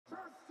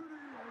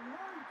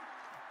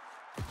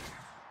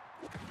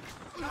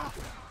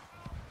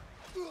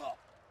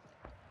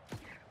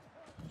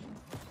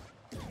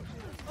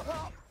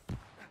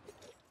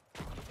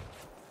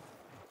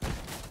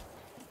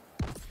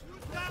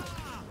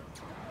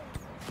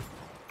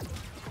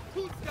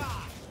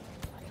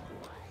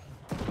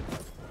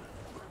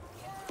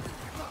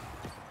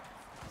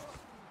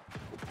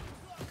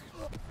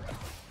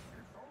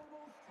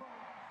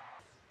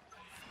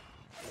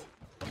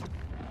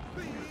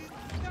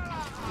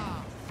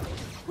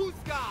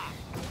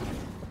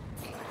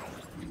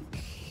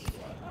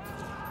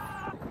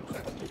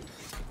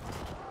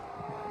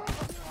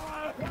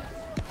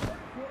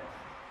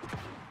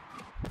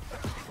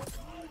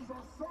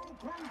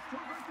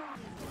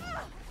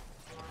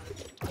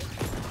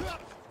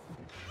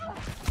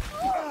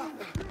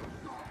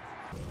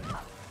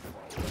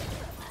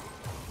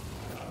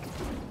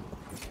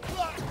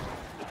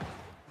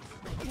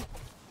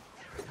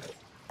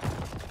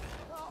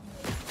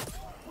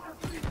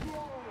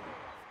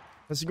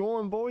How's it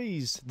going,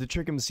 boys? The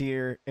Trickums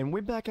here, and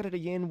we're back at it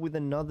again with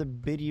another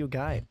video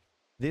guide.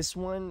 This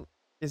one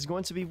is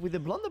going to be with the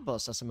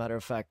Blunderbuss, as a matter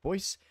of fact,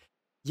 boys.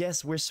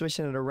 Yes, we're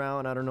switching it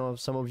around. I don't know if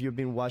some of you have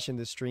been watching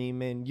the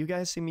stream, and you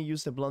guys see me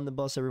use the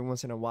Blunderbuss every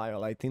once in a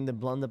while. I think the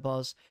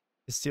Blunderbuss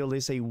still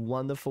is a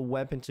wonderful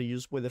weapon to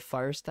use with the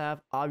fire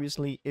staff,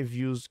 obviously if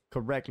used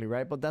correctly,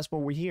 right? But that's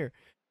what we're here.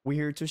 We're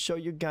here to show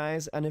you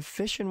guys an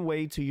efficient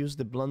way to use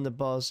the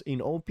Blunderbuss in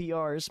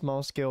OPR,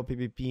 small scale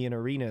PvP, and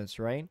arenas,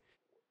 right?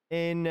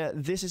 And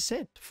this is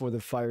it for the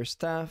fire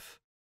staff.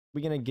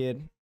 We're gonna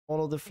get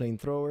all of the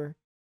flamethrower.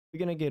 We're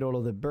gonna get all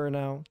of the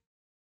burnout.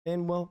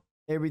 And well,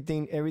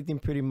 everything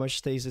pretty much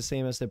stays the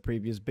same as the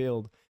previous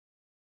build.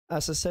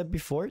 As I said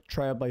before,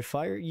 trial by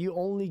fire, you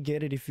only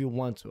get it if you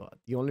want to.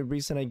 The only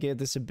reason I get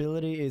this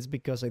ability is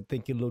because I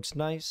think it looks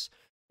nice.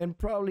 And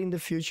probably in the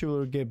future it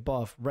will get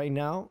buffed. Right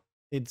now,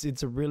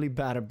 it's a really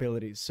bad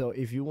ability. So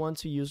if you want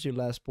to use your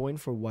last point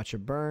for Watch a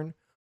Burn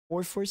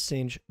or for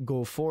Singe,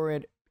 go for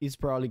it. It's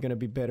probably going to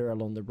be better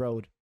along the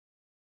road.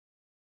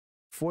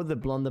 For the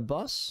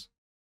Blunderbuss,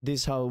 this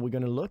is how we're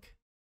going to look.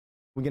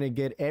 We're going to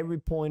get every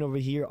point over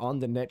here on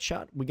the net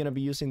shot. We're going to be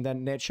using that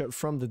net shot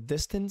from the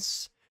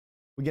distance.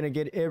 We're going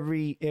to get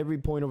every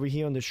point over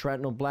here on the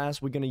shrapnel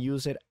blast. We're going to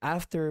use it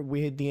after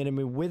we hit the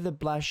enemy with the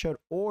blast shot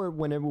or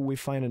whenever we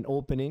find an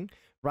opening,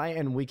 right?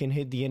 And we can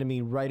hit the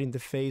enemy right in the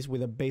face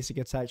with a basic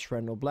attack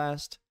shrapnel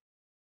blast.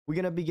 We're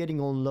going to be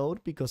getting on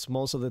load because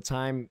most of the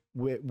time,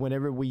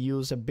 whenever we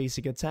use a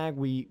basic attack,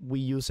 we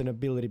use an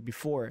ability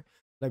before.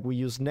 Like we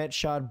use net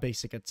shot,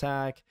 basic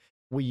attack.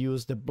 We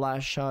use the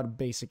blast shot,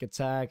 basic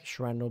attack,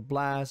 shrapnel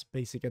blast,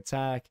 basic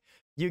attack.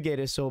 You get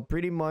it. So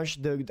pretty much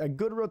a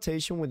good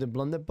rotation with the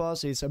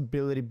Blunderbuss is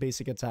ability,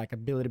 basic attack,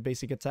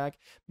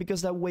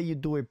 because that way you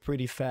do it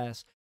pretty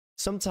fast.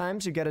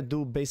 Sometimes you got to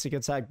do basic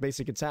attack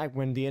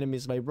when the enemy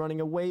is like running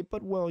away.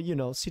 But well, you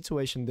know,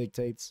 situation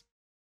dictates.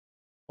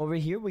 Over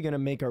here, we're going to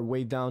make our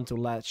way down to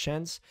Last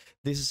Chance.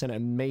 This is an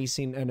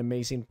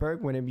amazing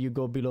perk. Whenever you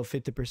go below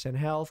 50%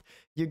 health,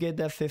 you get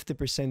that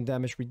 50%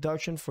 damage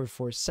reduction for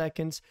 4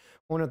 seconds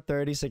on a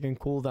 30-second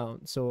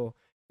cooldown. So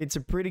it's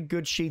a pretty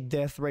good cheat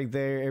death right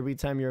there every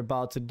time you're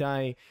about to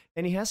die.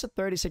 And it has a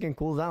 30-second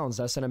cooldown.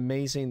 That's an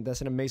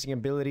amazing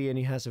ability, and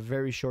it has a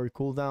very short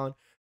cooldown.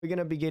 We're going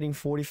to be getting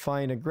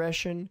Fortifying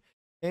Aggression,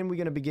 and we're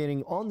going to be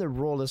getting On the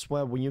Roll as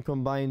well. When you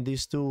combine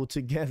these two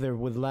together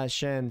with Last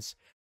Chance,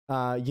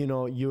 you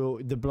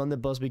know, the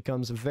Blunderbuss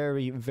becomes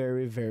very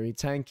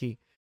tanky.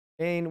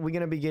 And we're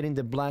gonna be getting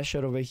the blast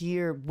shot over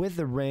here with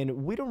the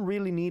rain. We don't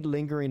really need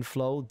lingering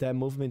flow, that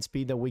movement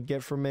speed that we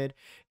get from it.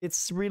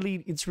 It's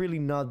really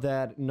not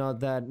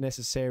that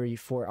necessary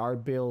for our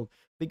build,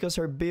 because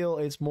our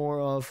build is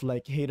more of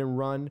like hit and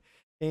run,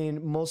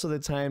 and most of the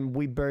time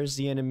we burst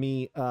the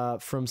enemy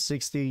from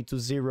 60 to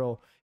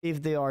 0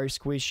 if they are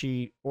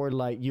squishy or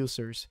light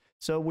users.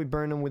 So we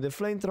burn them with the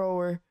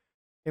flamethrower.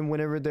 And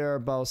whenever they're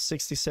about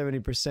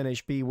 60-70%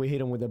 HP, we hit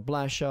them with a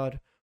blast shot.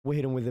 We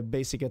hit them with a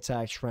basic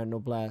attack, shrapnel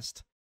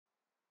blast.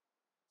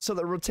 So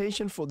the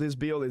rotation for this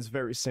build is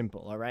very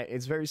simple, all right?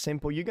 It's very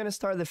simple. You're going to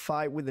start the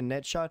fight with the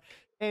net shot.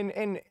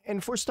 And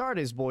for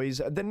starters, boys,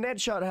 the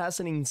net shot has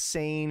an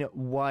insane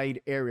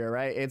wide area,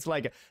 right? It's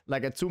like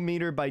a 2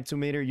 meter by 2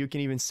 meter. You can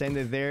even send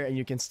it there and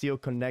you can still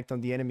connect on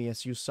the enemy,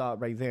 as you saw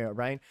right there,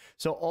 right?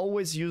 So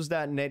always use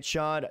that net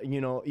shot, you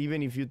know,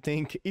 even if you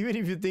think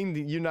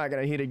that you're not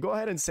gonna hit it, go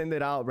ahead and send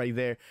it out right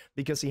there,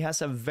 because it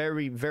has a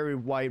very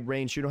wide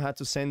range. You don't have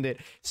to send it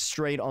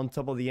straight on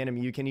top of the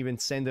enemy. You can even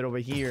send it over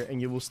here and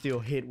you will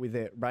still hit with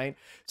it, right?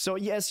 So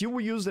yes, you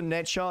will use the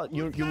net shot.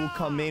 You will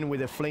come in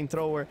with a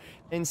flamethrower,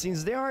 and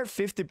since they are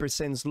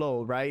 50%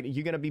 slow, right,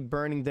 you're gonna be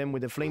burning them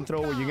with the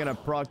flamethrower. You're gonna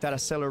proc that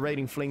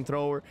accelerating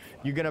flamethrower.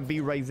 You're gonna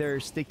be right there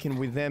sticking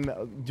with them,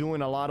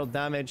 doing a lot of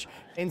damage.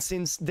 And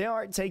since they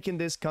are taking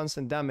this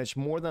constant damage,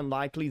 more than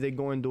likely they're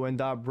going to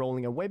end up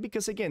rolling away,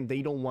 because again,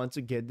 they don't want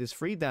to get this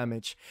free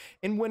damage.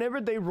 And whenever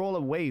they roll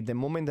away, the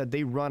moment that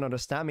they run out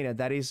of stamina,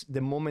 that is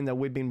the moment that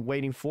we've been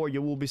waiting for.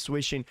 You will be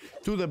switching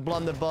to the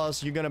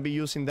Blunderbuss. You're gonna be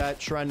using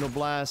that shrapnel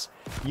blast,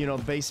 you know,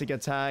 basic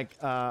attack,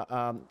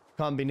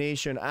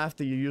 combination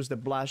after you use the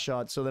blast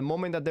shot. So the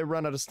moment that they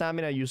run out of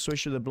stamina, you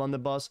switch to the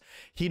blunderbuss,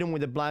 hit them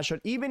with the blast shot.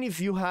 Even if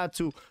you had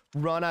to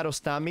run out of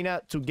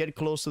stamina to get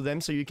close to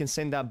them so you can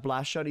send that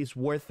blast shot, it's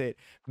worth it,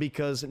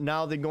 because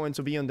now they're going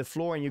to be on the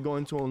floor and you're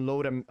going to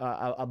unload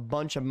a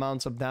bunch of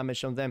amounts of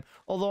damage on them.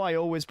 Although I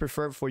always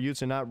prefer for you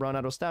to not run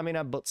out of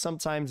stamina, but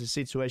sometimes the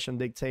situation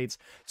dictates.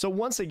 So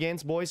once again,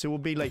 boys, it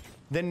will be like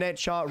the net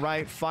shot,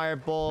 right?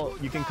 Fireball,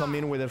 you can come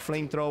in with a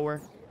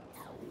flamethrower.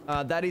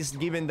 That is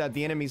given that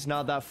the enemy is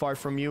not that far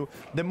from you.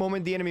 The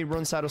moment the enemy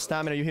runs out of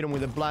stamina, you hit him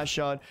with a blast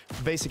shot,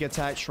 basic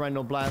attack,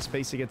 shrapnel blast,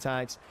 basic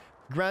attacks.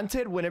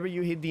 Granted, whenever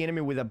you hit the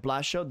enemy with a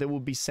blast shot, they will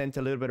be sent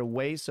a little bit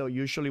away. So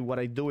usually what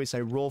I do is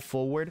I roll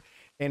forward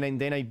and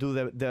then I do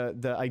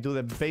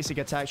the basic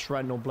attack,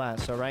 shrapnel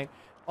blast, all right?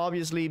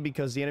 Obviously,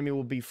 because the enemy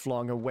will be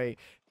flung away.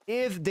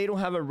 If they don't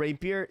have a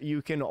rapier,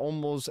 you can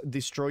almost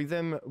destroy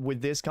them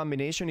with this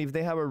combination. If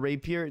they have a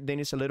rapier, then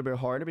it's a little bit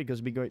harder,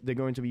 because they're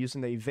going to be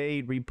using the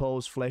evade,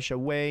 repose, flesh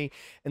away,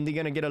 and they're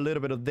going to get a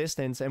little bit of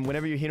distance. And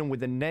whenever you hit them with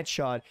the net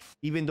shot,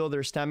 even though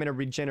their stamina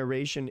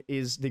regeneration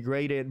is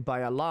degraded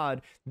by a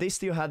lot, they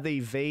still have the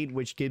evade,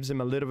 which gives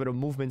them a little bit of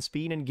movement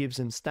speed and gives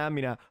them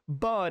stamina.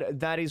 But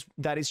that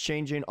is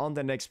changing on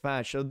the next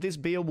patch. So this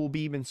build will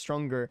be even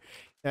stronger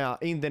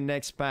in the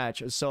next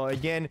patch. So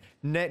again,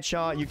 net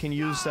shot, you can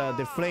use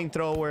the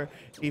flamethrower.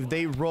 If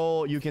they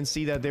roll, you can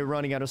see that they're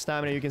running out of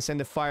stamina. You can send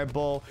the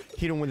fireball,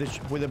 hit them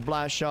with a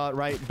blast shot,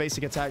 right?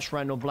 Basic attack,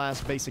 shrapnel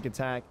blast, basic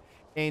attack,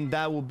 and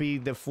that will be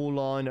the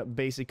full-on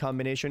basic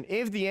combination.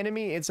 If the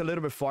enemy it's a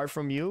little bit far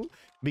from you,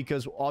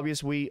 because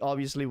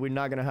obviously we're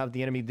not gonna have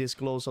the enemy this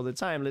close all the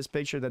time. Let's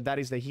picture that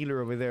is the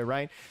healer over there,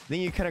 right?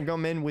 Then you kind of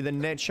come in with a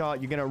net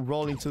shot. You're gonna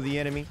roll into the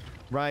enemy,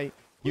 right?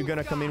 You're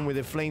gonna come in with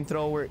a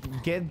flamethrower,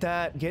 get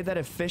that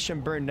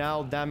efficient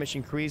burnout damage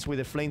increase with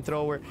a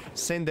flamethrower,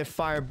 send the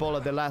fireball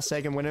at the last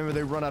second. Whenever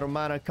they run out of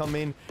mana,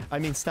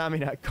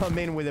 stamina, come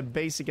in with a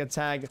basic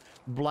attack,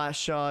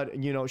 blast shot,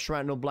 you know,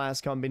 shrapnel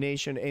blast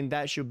combination, and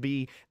that should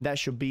be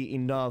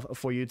enough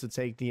for you to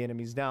take the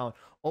enemies down.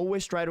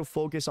 Always try to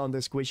focus on the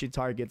squishy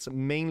targets,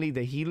 mainly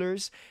the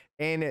healers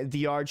and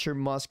the archer,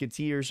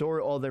 musketeers,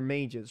 or other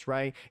mages,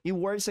 right? It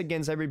works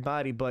against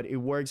everybody, but it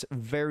works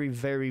very,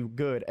 very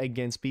good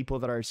against people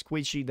that are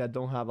squishy, that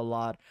don't have a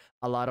lot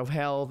of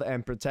health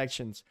and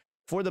protections.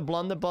 For the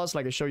blunderbuss,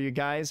 like I showed you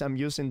guys, I'm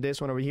using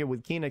this one over here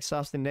with Keen,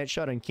 Exhausting Net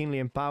Shot, and Keenly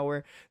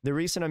Empower. The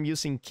reason I'm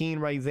using Keen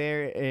right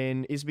there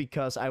is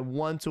because I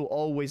want to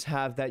always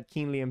have that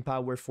Keenly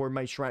Empower for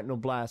my Shrapnel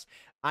Blast.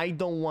 I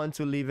don't want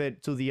to leave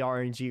it to the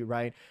RNG,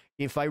 right?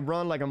 If I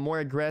run like a more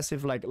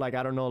aggressive, like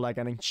I don't know, like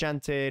an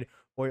enchanted,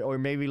 or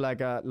maybe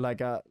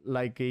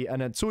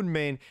an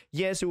attunement,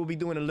 yes, it will be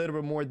doing a little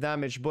bit more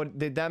damage, but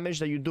the damage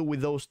that you do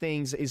with those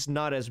things is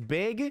not as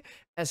big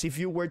as if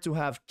you were to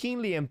have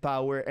Keenly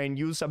Empower and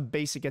use a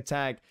basic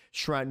attack,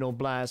 Shrapnel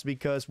Blast,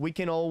 because we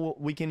can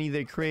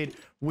either create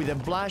with a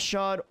blast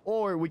shot,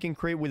 or we can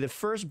create with the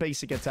first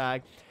basic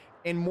attack.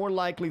 And more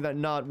likely than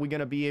not, we're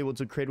going to be able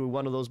to create with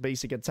one of those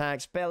basic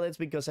attacks, pellets,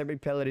 because every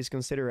pellet is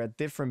considered a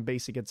different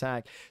basic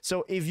attack.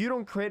 So if you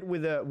don't crit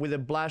with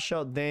a blast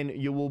shot, then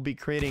you will be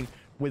creating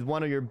with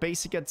one of your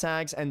basic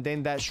attacks, and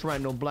then that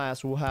Shrapnel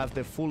Blast will have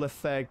the full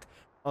effect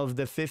of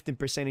the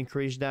 15%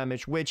 increased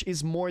damage, which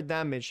is more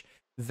damage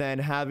than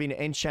having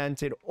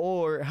enchanted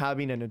or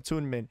having an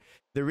attunement.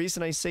 The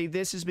reason I say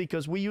this is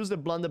because we use the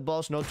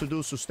blunderbuss not to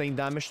do sustained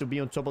damage, to be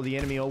on top of the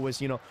enemy,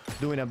 always, you know,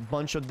 doing a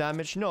bunch of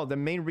damage. No, the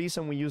main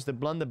reason we use the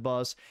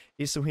blunderbuss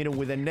is to hit him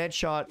with a net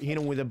shot, hit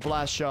him with a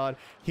blast shot,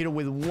 hit him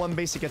with one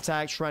basic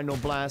attack, shrapnel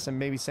blast, and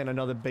maybe send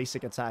another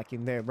basic attack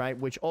in there, right?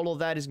 Which all of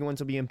that is going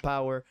to be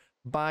empowered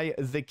by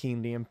the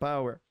Keenly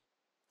Empower.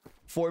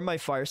 For my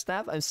fire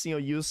staff, I'm still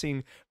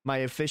using my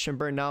efficient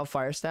burnout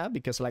fire staff,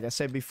 because like I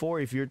said before,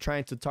 if you're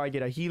trying to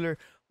target a healer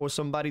or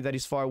somebody that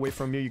is far away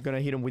from you, you're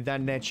gonna hit them with that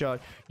net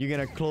shot. You're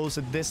gonna close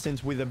the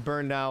distance with a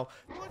burnout,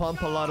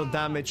 pump a lot of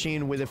damage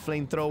in with a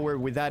flamethrower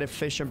with that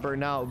efficient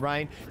burnout,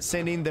 right?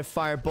 Send in the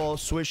fireball,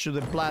 switch to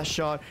the blast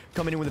shot,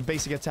 coming in with a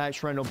basic attack,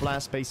 shrapnel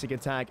blast, basic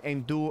attack,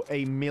 and do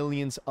a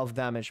millions of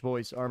damage,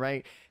 boys. All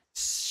right,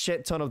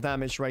 shit ton of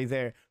damage right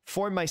there.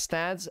 For my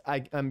stats,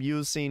 I'm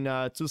using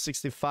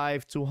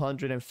 265,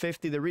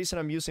 250. The reason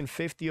I'm using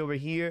 50 over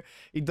here,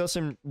 it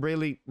doesn't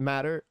really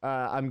matter.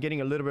 I'm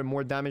getting a little bit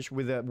more damage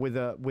with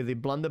the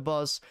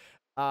blunderbuss.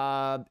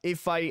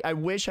 If I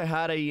wish I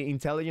had a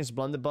intelligence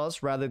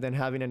blunderbuss rather than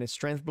having a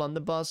strength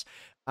blunderbuss.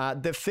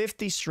 The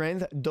 50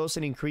 strength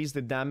doesn't increase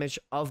the damage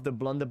of the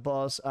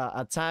blunderbuss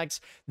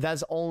attacks.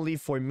 That's only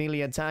for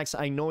melee attacks.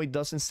 I know it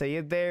doesn't say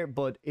it there,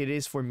 but it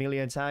is for melee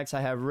attacks. I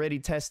have already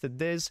tested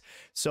this.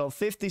 So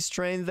 50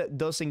 strength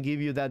doesn't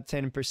give you that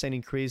 10%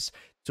 increase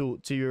to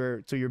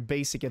your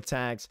basic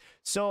attacks.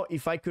 So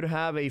if I could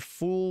have a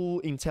full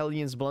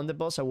intelligence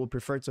blunderbuss, I would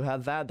prefer to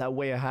have that. That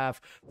way I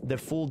have the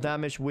full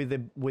damage with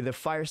the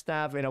fire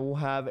staff, and I will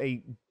have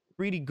a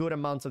pretty good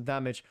amounts of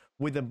damage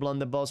with the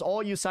blunderbuss.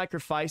 All you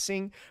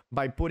sacrificing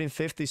by putting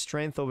 50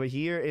 strength over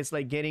here, it's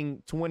like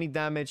getting 20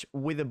 damage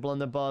with the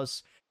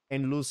blunderbuss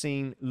and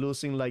losing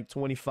like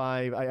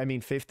 25, I mean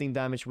 15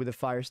 damage with the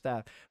fire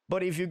staff.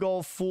 But if you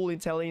go full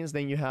intelligence,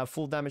 then you have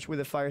full damage with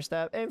the fire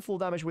staff and full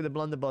damage with the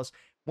blunderbuss.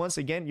 Once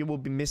again, you will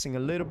be missing a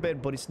little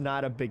bit, but it's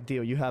not a big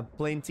deal. You have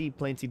plenty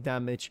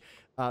damage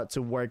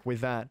to work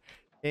with that.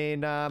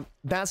 And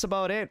that's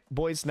about it,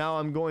 boys. Now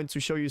I'm going to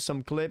show you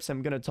some clips.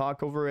 I'm gonna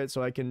talk over it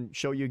so I can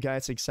show you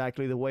guys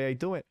exactly the way I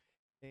do it.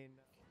 And,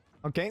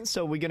 okay,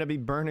 so we're gonna be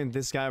burning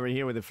this guy right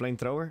here with the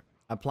flamethrower,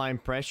 applying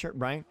pressure,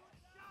 right?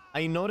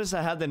 I noticed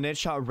I had the net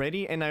shot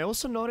ready, and I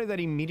also noted that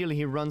immediately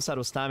he runs out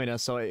of stamina.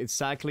 So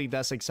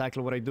that's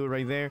exactly what I do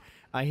right there.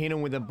 I hit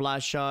him with a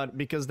blast shot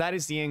because that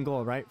is the end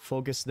goal, right?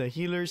 Focus the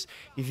healers.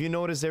 If you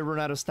notice they run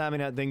out of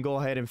stamina, then go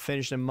ahead and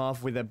finish them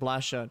off with a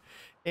blast shot.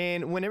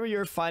 And whenever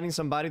you're fighting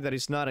somebody that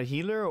is not a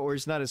healer or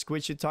is not a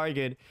squishy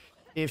target,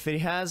 if it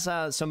has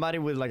somebody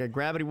with like a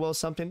gravity well or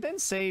something, then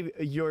save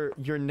your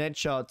net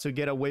shot to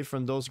get away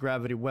from those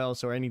gravity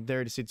wells or any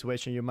dirty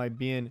situation you might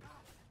be in.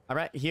 All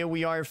right, here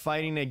we are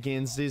fighting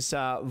against this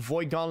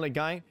Void Gauntlet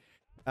guy.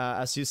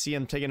 As you see,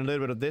 I'm taking a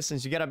little bit of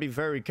distance. You gotta be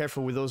very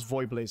careful with those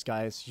Void Blades,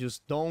 guys.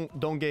 Just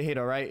don't get hit,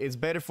 all right? It's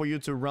better for you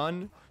to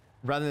run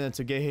rather than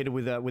to get hit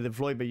with a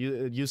Void. But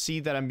you see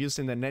that I'm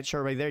using the net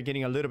shot right there,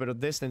 getting a little bit of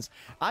distance.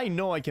 I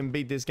know I can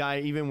beat this guy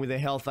even with the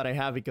health that I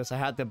have because I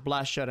had the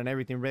blast shot and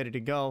everything ready to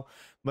go.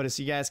 But as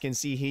you guys can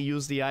see, he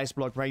used the ice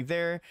block right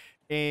there,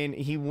 and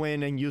he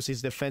went and used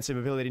his defensive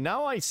ability.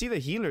 Now I see the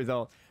healer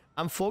though.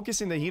 I'm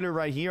focusing the healer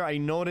right here. I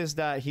noticed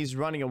that he's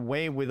running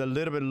away with a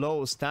little bit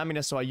low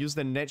stamina, so I used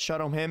the net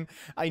shot on him.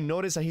 I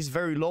noticed that he's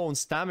very low on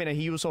stamina.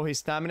 He used all his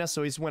stamina,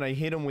 so it's when I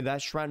hit him with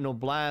that shrapnel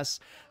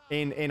blast,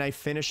 and I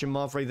finish him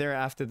off right there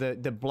after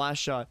the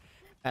blast shot.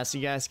 As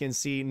you guys can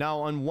see, now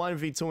on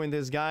 1v2 in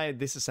this guy,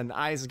 this is an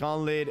ice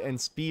gauntlet and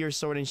spear,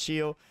 sword, and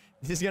shield.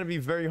 This is gonna be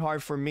very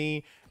hard for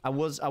me. I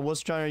was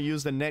trying to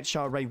use the net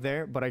shot right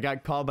there, but I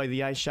got caught by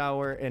the ice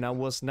shower, and I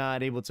was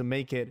not able to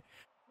make it.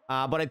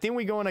 But I think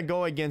we're going to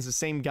go against the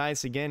same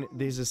guys again.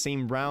 This is the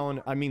same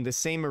round. I mean, the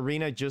same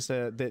arena, just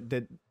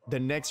the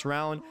next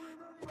round.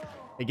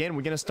 Again,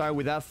 we're going to start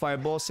with that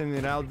fireball, sending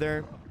it out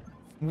there.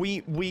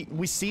 We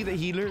see the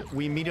healer.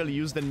 We immediately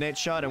use the net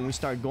shot, and we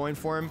start going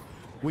for him.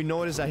 We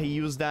notice that he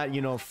used that,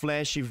 you know,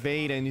 flash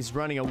evade, and he's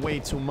running away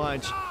too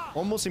much.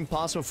 Almost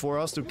impossible for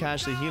us to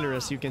catch the healer,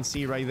 as you can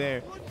see right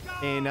there.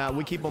 And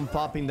we keep on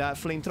popping that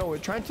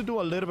flamethrower, trying to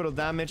do a little bit of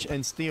damage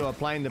and still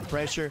applying the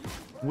pressure.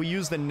 We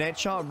use the net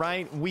shot,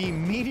 right? We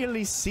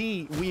immediately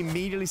see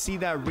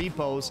that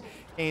repose.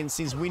 And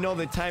since we know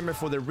the timer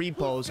for the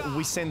repose,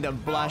 we send the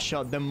blast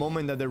shot the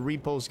moment that the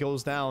repose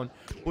goes down,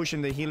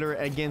 pushing the healer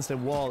against the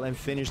wall and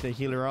finish the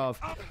healer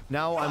off.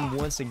 Now I'm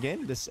once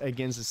again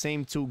against the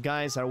same two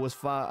guys I was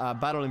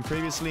battling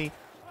previously,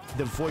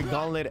 the Void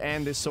Gauntlet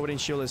and the Sword and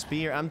Shield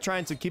Spear. I'm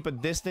trying to keep a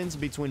distance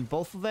between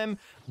both of them,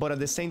 but at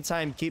the same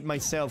time keep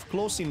myself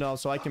close enough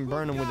so I can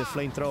burn them with the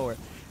flamethrower.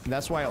 And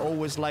that's why I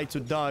always like to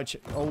dodge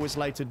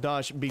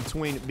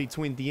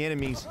between the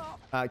enemies,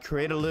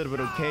 create a little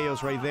bit of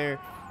chaos right there.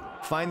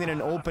 Finding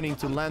an opening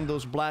to land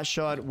those blast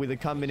shot with a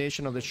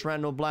combination of the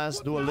shrapnel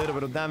blast, do a little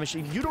bit of damage.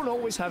 You don't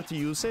always have to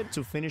use it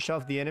to finish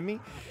off the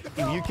enemy.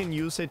 If you can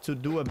use it to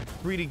do a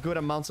pretty good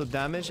amounts of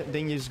damage,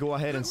 then you just go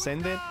ahead and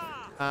send it.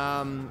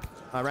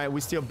 All right, we're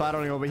still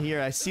battling over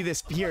here. I see this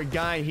spear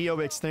guy. He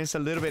overextends a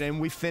little bit,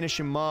 and we finish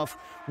him off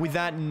with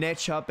that net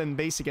shot and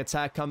basic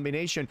attack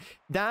combination.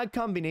 That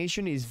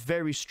combination is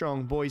very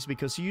strong, boys,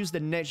 because you use the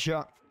net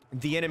shot,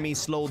 the enemy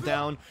slowed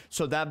down,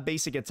 so that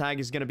basic attack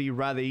is gonna be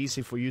rather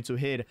easy for you to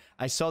hit.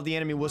 I saw the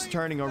enemy was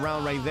turning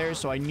around right there,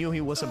 so I knew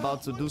he was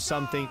about to do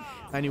something,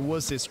 and it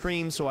was the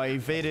scream, so I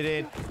evaded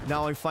it.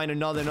 Now I find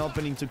another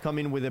opening to come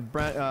in with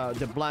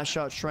the blast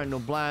shot, shrapnel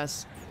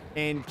blast,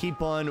 and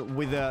keep on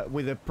with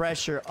the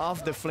pressure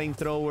of the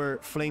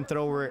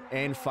flamethrower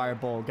and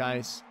fireball,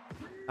 guys.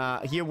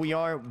 Here we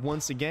are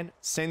once again,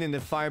 sending the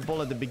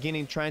fireball at the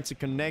beginning, trying to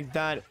connect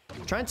that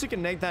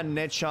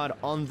net shot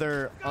on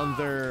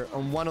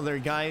one of their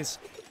guys.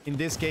 In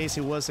this case,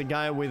 it was a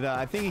guy with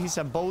I think he's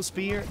a bow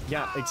spear.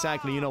 Yeah,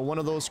 exactly. You know, one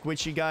of those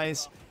squishy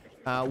guys.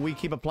 We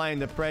keep applying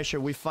the pressure.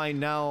 We find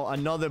now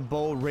another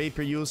bow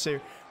rapier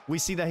user. We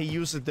see that he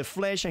uses the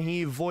flesh and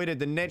he avoided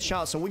the net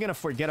shot, so we're gonna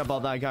forget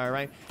about that guy,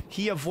 right?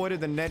 He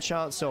avoided the net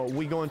shot, so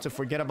we're going to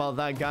forget about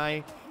that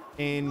guy.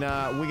 And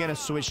we're gonna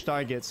switch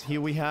targets. Here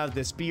we have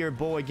the spear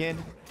bow again.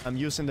 I'm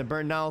using the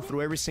burn now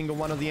through every single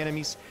one of the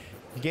enemies,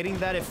 getting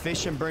that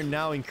efficient burn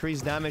now,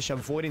 increase damage,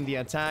 avoiding the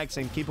attacks,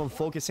 and keep on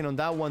focusing on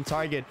that one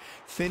target,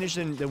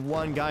 finishing the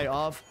one guy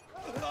off.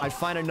 I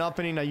find an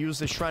opening. I use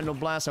the shrapnel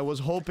blast. I was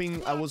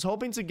hoping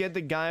to get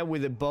the guy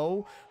with the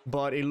bow,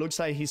 but it looks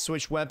like he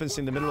switched weapons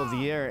in the middle of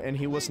the air and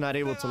he was not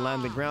able to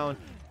land the ground.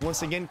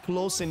 Once again,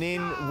 closing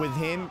in with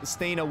him,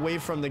 staying away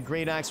from the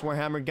Great Axe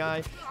Warhammer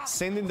guy,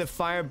 sending the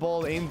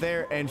fireball in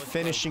there and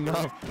finishing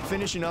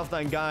off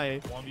that guy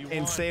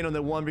and staying on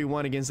the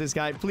 1v1 against this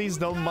guy. Please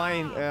don't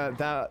mind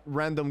that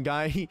random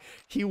guy.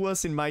 He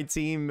was in my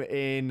team,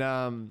 and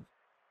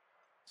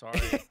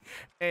Sorry.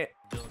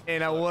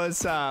 and I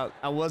was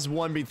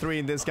 1v3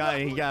 in this guy,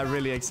 and he got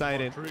really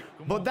excited.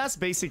 But that's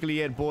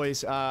basically it,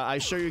 boys. I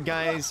show you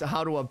guys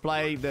how to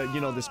apply the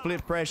the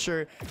split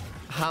pressure,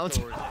 how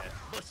to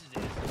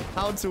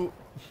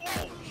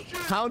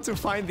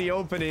find the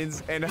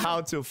openings, and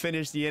how to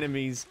finish the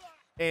enemies,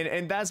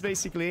 and that's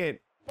basically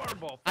it.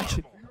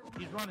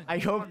 I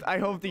hope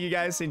that you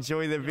guys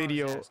enjoy the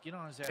video,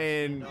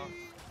 and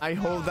I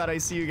hope that I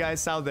see you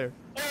guys out there.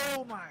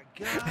 Oh my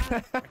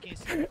god! I can't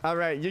see. All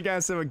right, you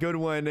guys have a good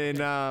one, and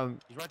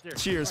He's right there.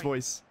 cheers, Right.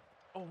 boys.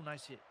 Oh,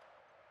 nice hit.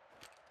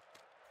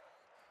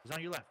 He's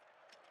on your left.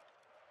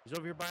 He's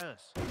over here by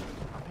us.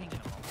 I'm pinging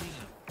him. I'm pinging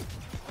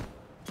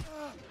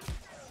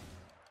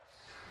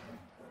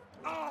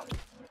him.